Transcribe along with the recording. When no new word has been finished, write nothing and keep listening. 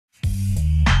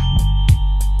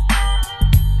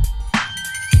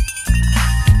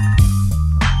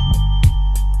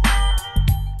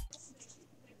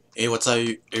Hey, what's up,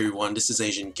 everyone? This is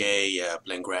AznKei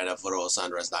playing GTA San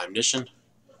Andreas Live Edition.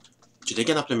 Today,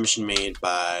 gonna play a mission made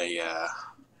by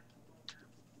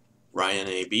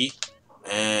RyanAB,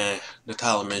 and the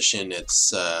title mission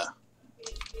it's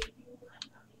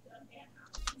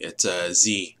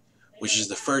Z, which is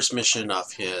the first mission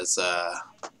of his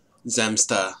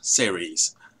Zemsta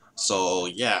series. So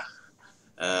yeah,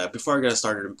 before I get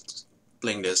started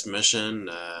playing this mission,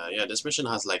 this mission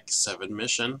has like 7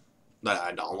 missions that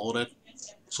I downloaded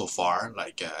so far,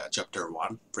 like chapter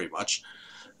 1 pretty much.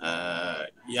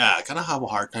 Yeah, I kind of have a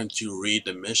hard time to read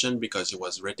the mission because it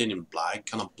was written in black,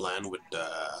 kind of blend with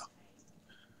the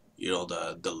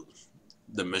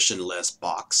the mission list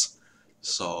box.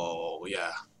 So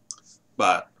yeah,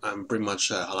 but I'm pretty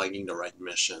much liking the right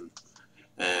mission.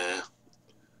 uh,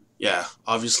 yeah,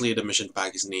 obviously the mission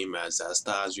pack is named as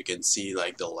Zesta. As you can see,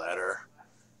 like the letter,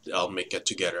 I'll make it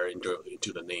together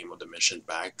into the name of the mission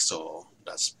pack. So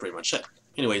that's pretty much it.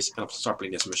 Anyways, I'm gonna start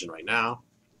playing this mission right now.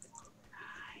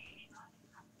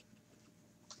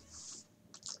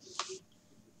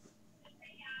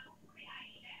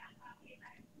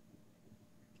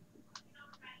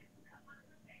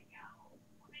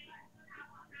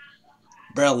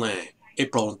 Berlin,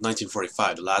 April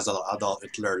 1945, the last Adolf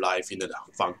Hitler life in the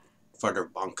further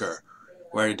bunker,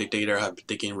 where the dictator had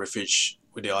taken refuge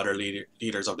with the other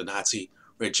leaders of the Nazi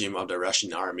regime of the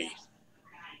Russian army.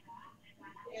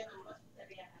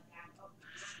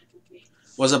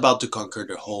 Was about to conquer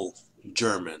the whole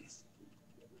German.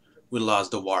 We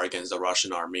lost the war against the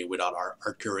Russian army without our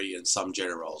artillery and some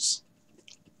generals.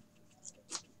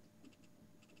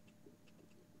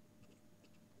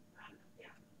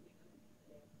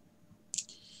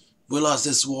 We lost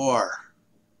this war,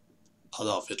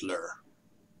 Adolf Hitler.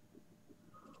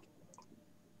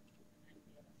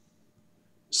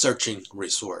 Searching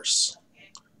resource.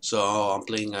 So I'm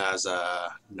playing as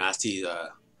a Nazi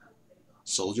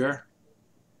soldier.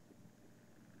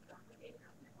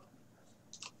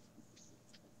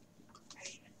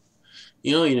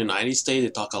 You know, in the United States,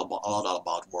 they talk a lot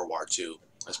about World War II,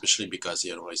 especially because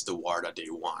it's the war that they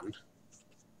won.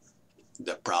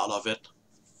 They're proud of it.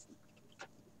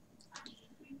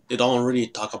 They don't really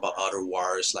talk about other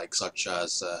wars like such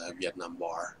as Vietnam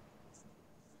War,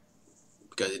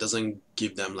 because it doesn't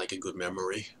give them like a good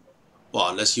memory. Well,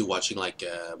 unless you're watching like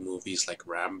movies like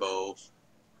Rambo.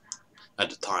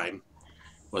 At the time,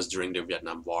 was during the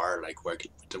Vietnam War, like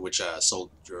which a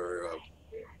soldier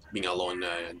being alone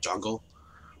in the jungle.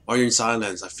 Or you're in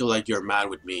silence. I feel like you're mad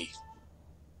with me.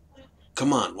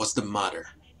 Come on, what's the matter?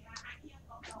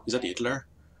 Is that Hitler?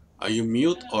 Are you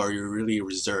mute or are you really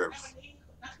reserved?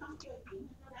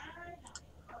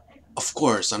 Of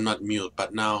course, I'm not mute,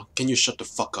 but now, can you shut the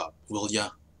fuck up, will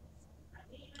ya?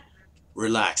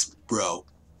 Relax, bro.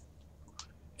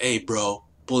 Hey, bro,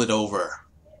 pull it over.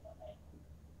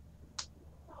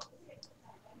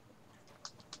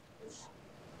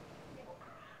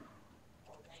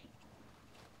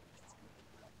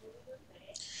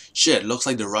 Shit, looks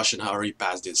like the Russian already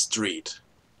passed this street.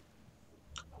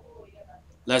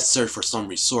 Let's search for some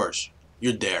resource.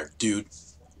 You're there, dude.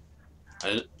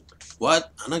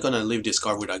 What? I'm not gonna leave this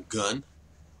car with a gun.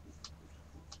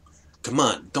 Come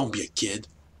on, don't be a kid.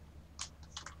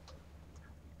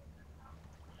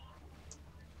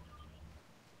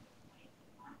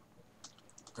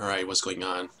 Alright, what's going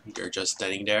on? You're just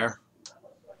standing there?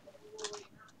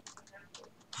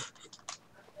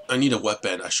 I need a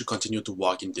weapon. I should continue to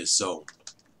walk in this zone.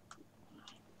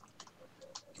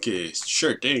 Okay,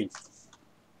 sure thing.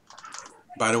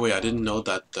 By the way, I didn't know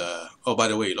that... oh, by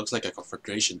the way, it looks like a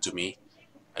confrontation to me.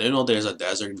 I didn't know there's a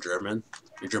desert in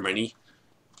Germany.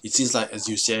 It seems like, as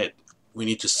you said, we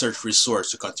need to search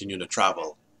resource to continue the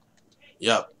travel.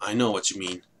 Yup, I know what you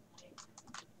mean.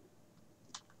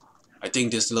 I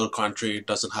think this little country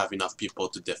doesn't have enough people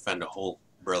to defend the whole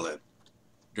Berlin.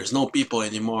 There's no people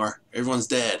anymore. Everyone's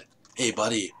dead. Hey,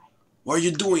 buddy, what are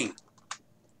you doing?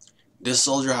 This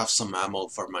soldier have some ammo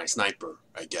for my sniper,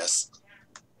 I guess.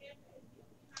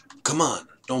 Come on,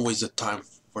 don't waste the time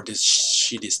for this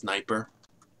shitty sniper.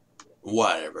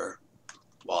 Whatever.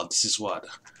 Well, this is what.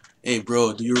 Hey,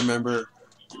 bro, do you remember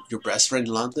your best friend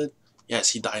in London? Yes,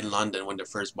 he died in London when the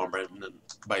first bombardment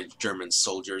by German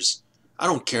soldiers. I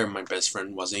don't care if my best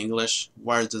friend was English.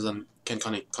 Why doesn't can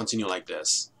continue like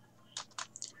this?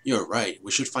 You're right.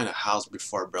 We should find a house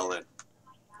before Berlin.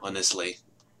 Honestly,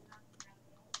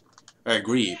 I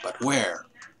agree, but where?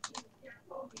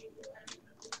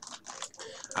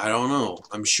 I don't know.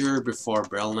 I'm sure before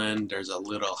Berlin there's a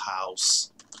little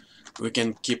house. We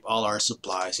can keep all our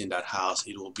supplies in that house.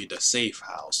 It will be the safe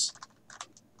house.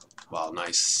 Wow,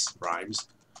 nice rhymes.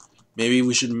 Maybe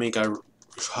we should make a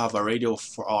have a radio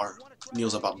for our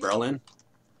news about Berlin.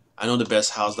 I know the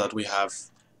best house that we have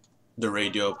the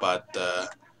radio, but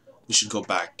we should go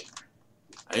back.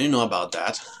 I didn't know about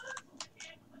that.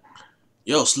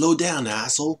 Yo, slow down,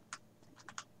 asshole.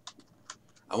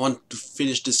 I want to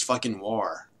finish this fucking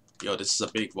war. Yo, this is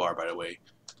a big war, by the way.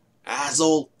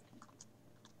 Asshole.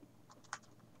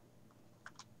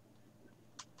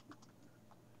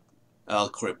 El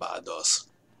Cribados.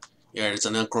 Yeah, there's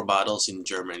an El Cribados in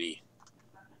Germany.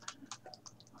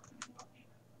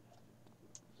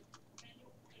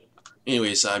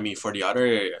 Anyways, I mean, for the other,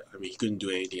 I mean, he couldn't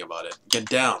do anything about it. Get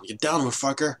down,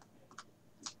 motherfucker.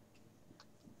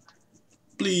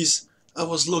 Please, I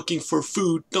was looking for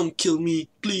food. Don't kill me,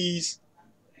 please.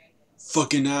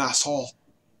 Fucking asshole.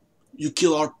 You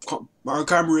kill our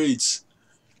comrades.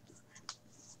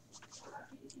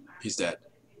 He's dead.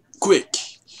 Quick.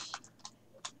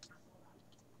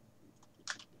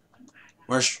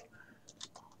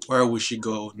 Where we should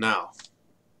go now?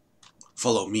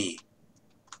 Follow me.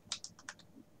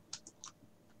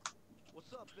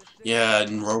 Yeah,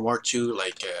 in World War II,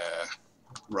 like,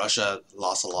 Russia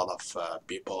lost a lot of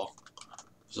people.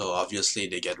 So obviously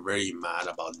they get very mad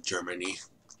about Germany,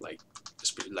 like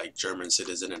German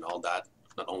citizen and all that,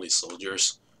 not only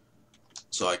soldiers.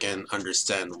 So I can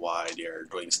understand why they're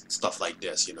doing stuff like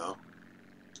this, you know.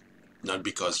 Not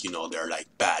because, you know, they're like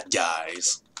bad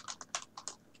guys.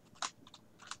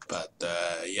 But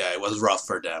yeah, it was rough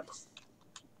for them.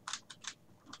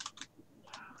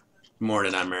 More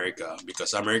than America,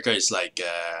 because America is like,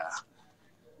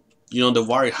 you know, the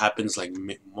war happens like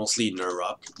mostly in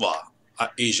Europe, well,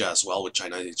 Asia as well with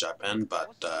China and Japan,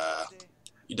 but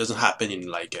it doesn't happen in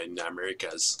like in the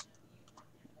Americas.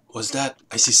 What's that?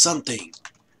 I see something.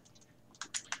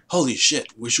 Holy shit!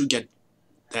 We should get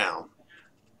down.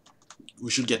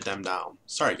 We should get them down.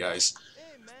 Sorry, guys.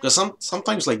 Because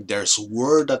sometimes like there's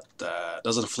word that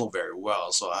doesn't flow very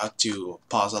well, so I have to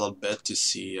pause a little bit to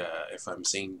see if I'm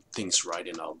saying things right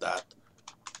and all that.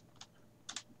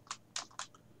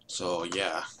 So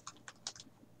yeah.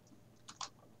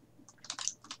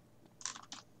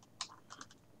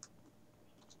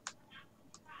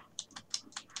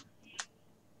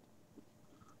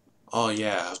 Oh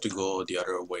yeah, I have to go the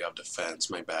other way of the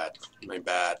fence. My bad. My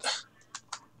bad.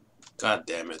 God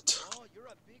damn it.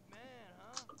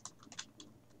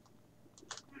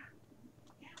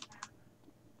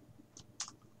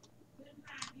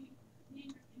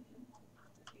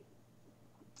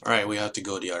 Alright, we have to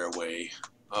go the other way.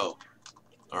 Oh.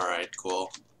 Alright,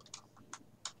 cool.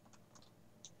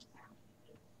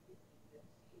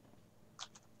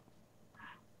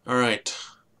 Alright.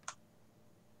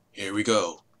 Here we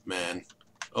go, man.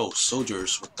 Oh,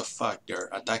 soldiers, what the fuck? They're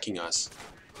attacking us.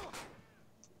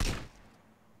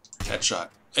 Headshot.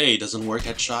 Hey, doesn't work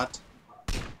headshot?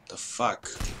 The fuck?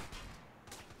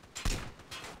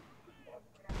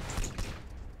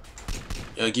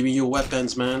 Yeah, give me your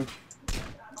weapons, man.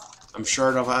 I'm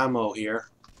short of ammo here.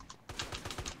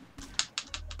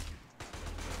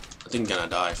 I think I'm gonna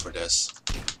die for this.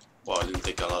 Well, I didn't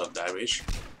take a lot of damage.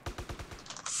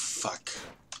 Fuck.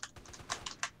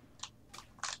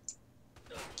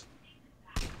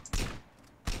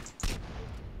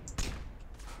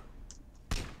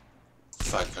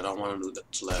 Fuck, I don't want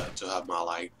to have my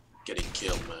life getting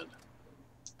killed, man.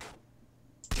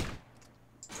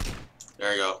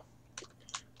 There you go.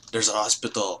 There's a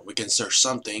hospital. We can search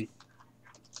something.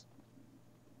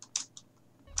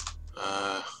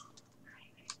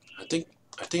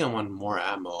 I think I want more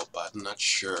ammo, but I'm not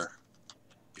sure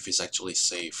if it's actually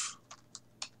safe.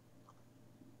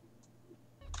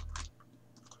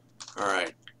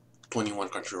 Alright, 21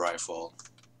 country rifle.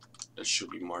 That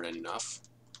should be more than enough.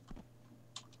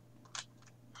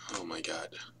 Oh my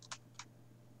god.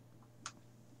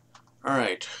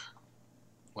 Alright,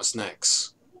 what's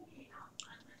next?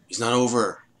 It's not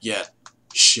over yet.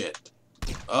 Shit.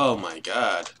 Oh my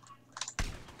god.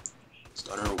 It's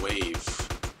another wave.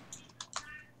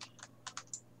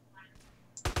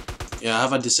 Yeah, I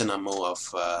have a decent ammo of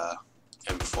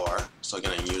M4, so I'm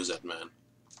gonna use it, man.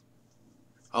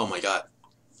 Oh my god.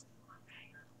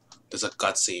 There's a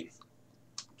cutscene.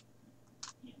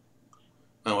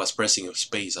 I was pressing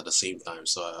space at the same time,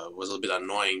 so it was a little bit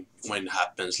annoying when it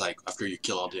happens, like after you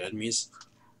kill all the enemies.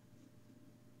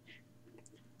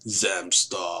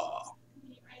 Zemsta.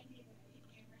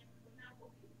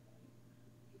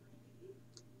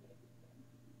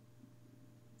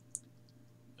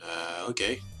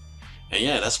 Okay. And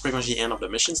yeah, that's pretty much the end of the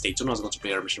mission. Stay tuned, I was going to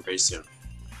play our mission very soon.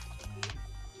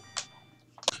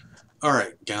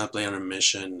 Alright, gonna play on a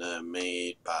mission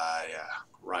made by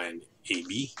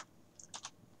RyanAB.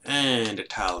 And the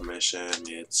tile mission,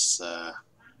 it's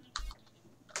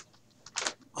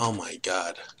oh my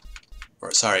god.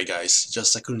 Or sorry guys,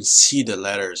 just I couldn't see the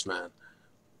letters, man.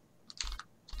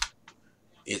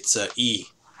 It's E,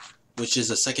 which is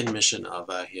the second mission of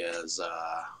his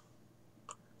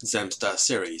Zemsta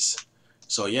series.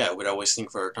 So yeah, without wasting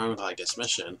further time, I guess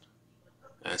mission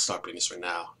and start playing this right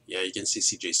now. Yeah, you can see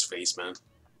CJ's face, man.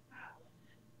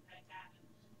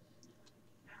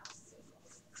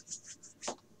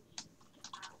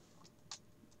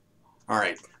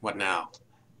 Alright, what now?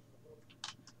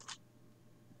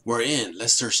 We're in.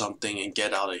 Let's search something and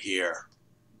get out of here.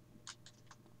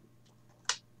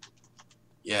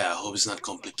 Yeah, I hope it's not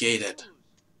complicated.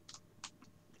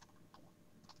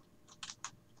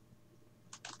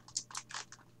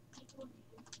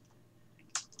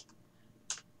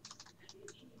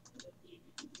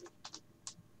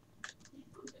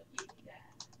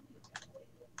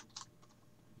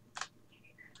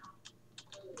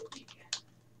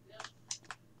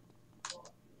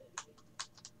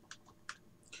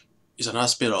 It's an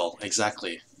hospital,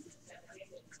 exactly.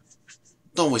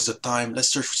 Don't waste the time. Let's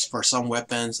search for some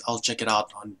weapons. I'll check it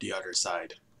out on the other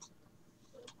side.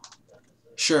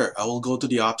 Sure, I will go to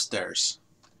the upstairs.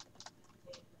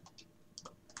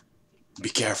 Be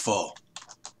careful.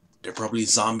 There are probably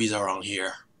zombies around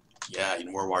here. Yeah,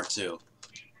 in World War II.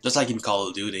 Just like in Call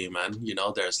of Duty, man. You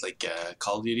know, there's like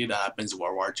Call of Duty that happens in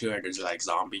World War II and there's like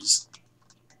zombies.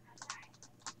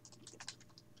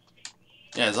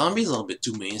 Yeah, zombies are a little bit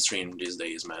too mainstream these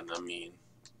days, man. I mean,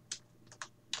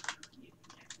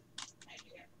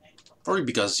 probably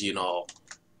because, you know,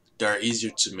 they're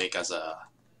easier to make as a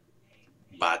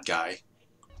bad guy.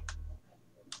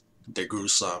 They're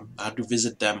gruesome. I have to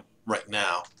visit them right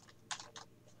now.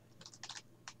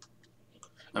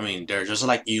 I mean, they're just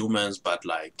like humans, but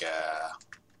like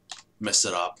messed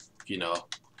it up, you know,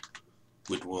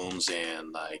 with wounds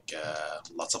and like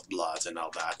lots of blood and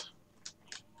all that.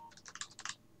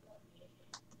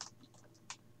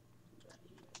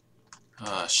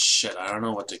 Ah, shit, I don't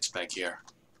know what to expect here.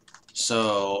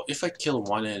 So, if I kill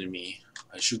one enemy,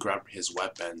 I should grab his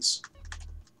weapons.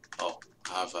 Oh,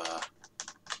 I have a...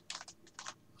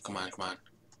 Come on, come on.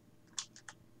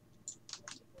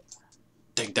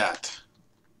 Take that.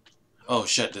 Oh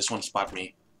shit, this one spot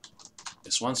me.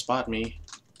 This one spot me.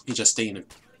 He just stayed in.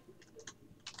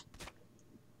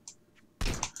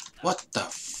 What the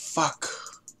fuck?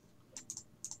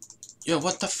 Yo,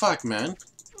 what the fuck, man?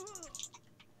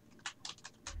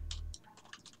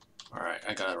 Alright,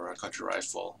 I got a country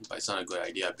rifle, but it's not a good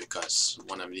idea because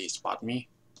one of these spot me.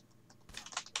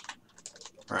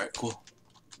 Alright, cool.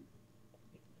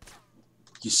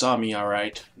 You saw me,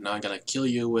 alright. Now I'm gonna kill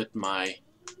you with my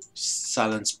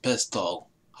silenced pistol.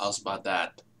 How's about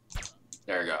that?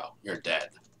 There you go. You're dead.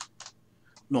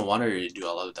 No wonder you do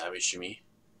a lot of damage to me.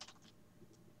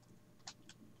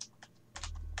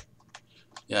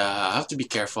 Yeah, I have to be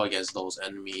careful against those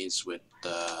enemies with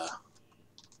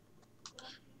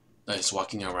that's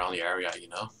walking around the area, you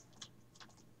know?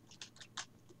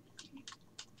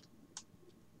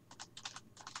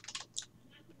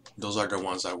 Those are the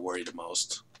ones I worry the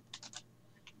most.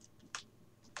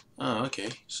 Oh, okay.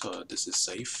 So this is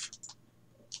safe.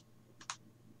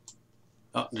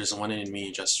 Oh, there's one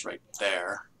enemy just right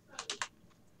there.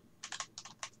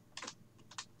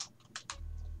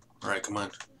 Alright, come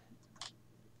on.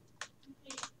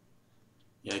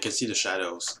 Yeah, I can see the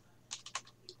shadows.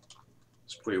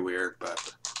 It's pretty weird,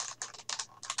 but...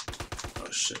 Oh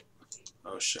shit.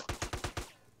 Oh shit.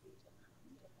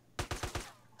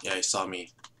 Yeah, he saw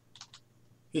me.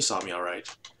 He saw me alright.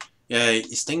 Yeah,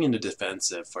 he's staying in the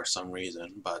defensive for some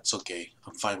reason, but it's okay.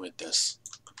 I'm fine with this.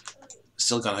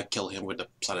 Still gonna kill him with the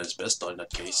silenced pistol in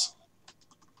that case.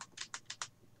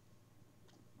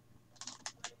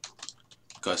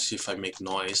 Because if I make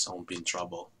noise, I'll be in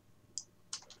trouble.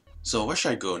 So where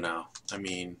should I go now? I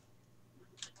mean,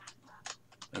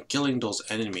 I'm killing those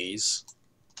enemies.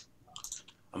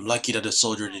 I'm lucky that the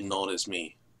soldier didn't notice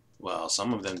me. Well,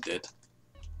 some of them did.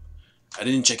 I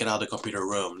didn't check it out the computer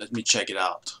room. Let me check it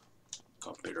out.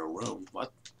 Computer room?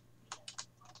 What?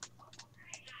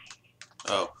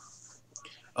 Oh.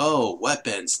 Oh,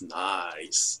 weapons.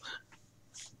 Nice.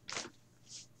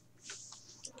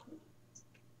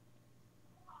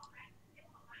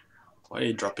 Why did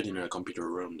you drop it in a computer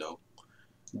room though?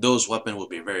 Those weapons would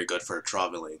be very good for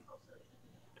traveling.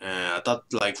 I thought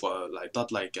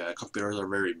computers are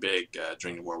very big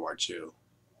during World War II.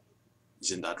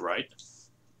 Isn't that right?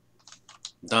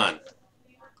 Done.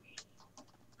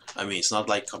 I mean, it's not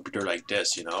like computer like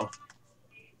this, you know.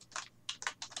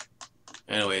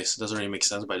 Anyways, it doesn't really make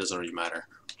sense, but it doesn't really matter.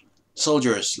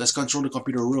 Soldiers, let's control the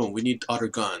computer room. We need other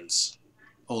guns.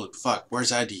 Oh fuck,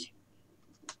 where's Eddie?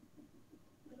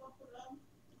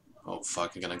 Oh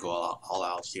fuck, I'm gonna go all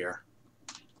out here.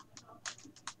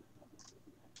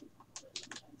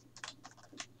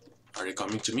 Are they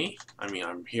coming to me? I mean,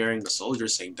 I'm hearing the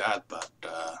soldiers saying that, but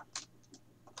I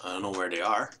don't know where they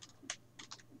are.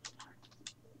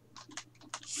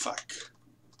 Fuck.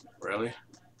 Really?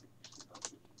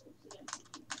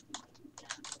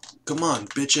 Come on,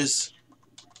 bitches!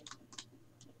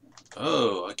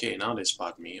 Oh, okay, now they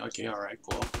spot me. Okay, alright,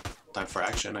 cool. Time for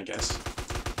action, I guess.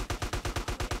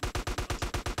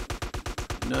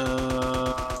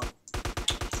 No.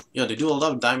 Yo, they do a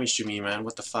lot of damage to me, man.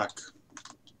 What the fuck?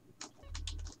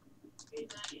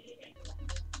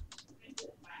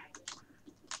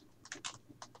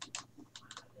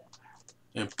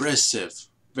 Impressive.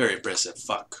 Very impressive.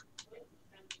 Fuck.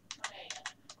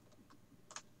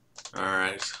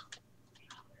 Alright.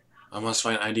 I must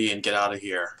find ID and get out of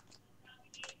here.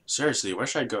 Seriously, where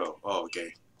should I go? Oh,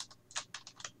 okay.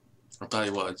 I thought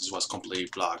this was completely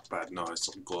blocked, but no, it's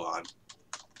still go on.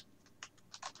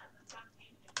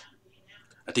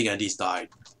 I think ID's died.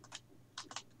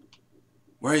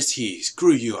 Where is he?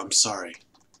 Screw you, I'm sorry.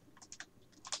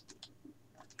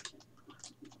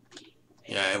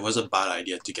 Yeah, it was a bad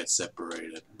idea to get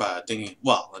separated. But I think,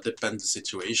 well, it depends on the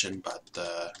situation, but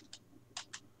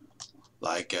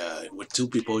with two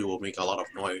people, you will make a lot of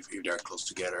noise if they're close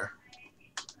together.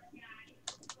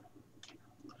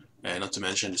 And not to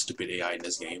mention the stupid AI in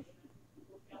this game.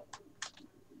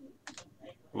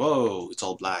 Whoa, it's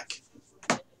all black.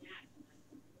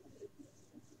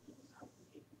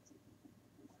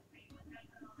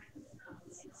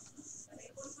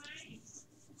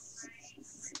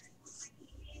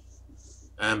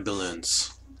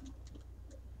 Ambulance.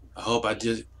 I hope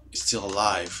is still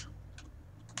alive.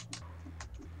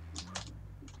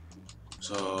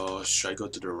 So, should I go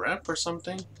to the ramp or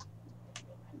something?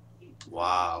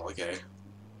 Wow, okay.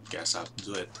 Guess I have to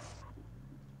do it.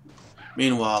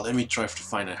 Meanwhile, let me try to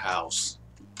find a house.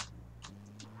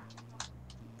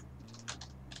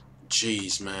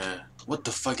 Jeez, man. What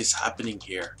the fuck is happening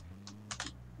here?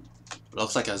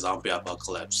 Looks like a zombie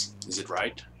apocalypse. Is it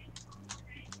right?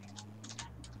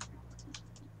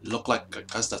 Look like a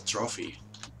catastrophe.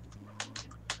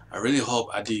 I really hope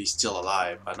Adi is still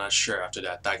alive. I'm not sure after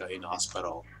the attack in the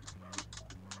hospital.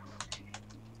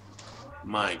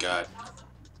 My god.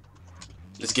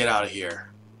 Let's get out of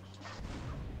here.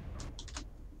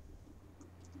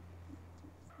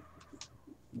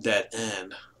 Dead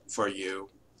end for you.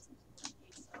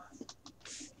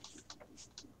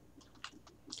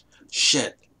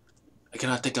 Shit. I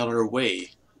cannot take another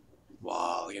way.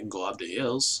 Wow, I can go up the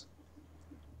hills.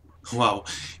 Wow,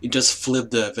 you just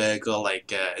flipped the vehicle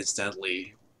like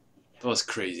instantly. That was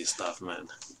crazy stuff, man.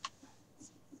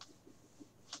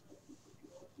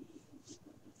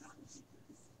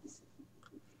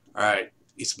 Alright,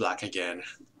 it's black again.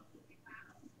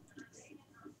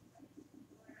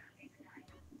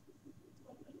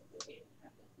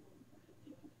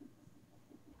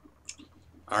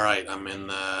 Alright, I'm in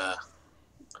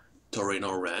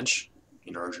Torino Ranch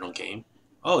in the original game.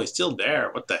 Oh, it's still there.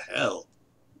 What the hell?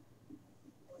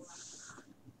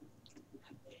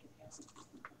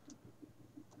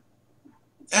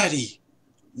 Eddie!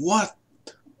 What?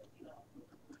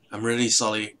 I'm really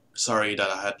sorry that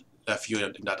I had left you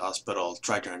in that hospital.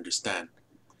 Try to understand.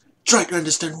 Try to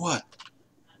understand what?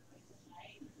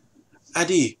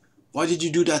 Eddie, why did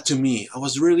you do that to me? I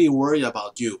was really worried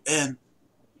about you, and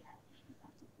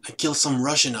I killed some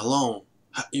Russian alone.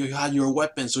 You had your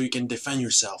weapon so you can defend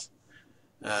yourself.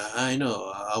 I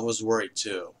know, I was worried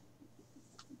too.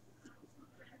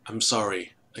 I'm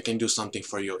sorry. I can do something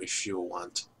for you if you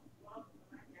want.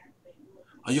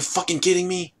 Are you fucking kidding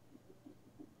me?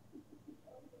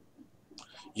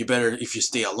 You better if you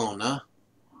stay alone, huh?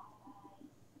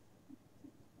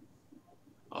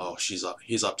 Oh,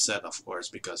 he's upset, of course,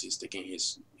 because he's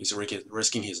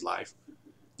risking his life.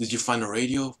 Did you find a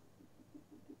radio?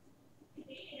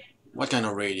 What kind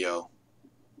of radio?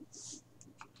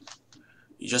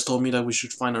 You just told me that we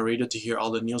should find a radio to hear all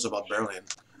the news about Berlin.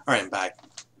 Alright, I'm back.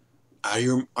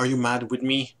 Are you mad with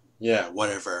me? Yeah,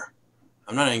 whatever.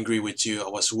 I'm not angry with you. I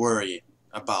was worried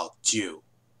about you.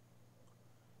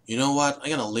 You know what? I'm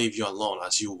gonna leave you alone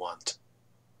as you want.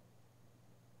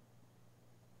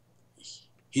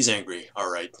 He's angry,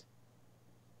 alright.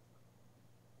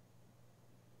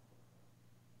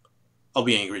 I'll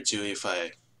be angry too if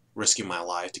I risking my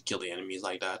life to kill the enemies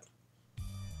like that.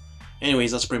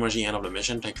 Anyways, that's pretty much the end of the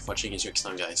mission. Thank you for watching. See you next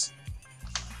time, guys.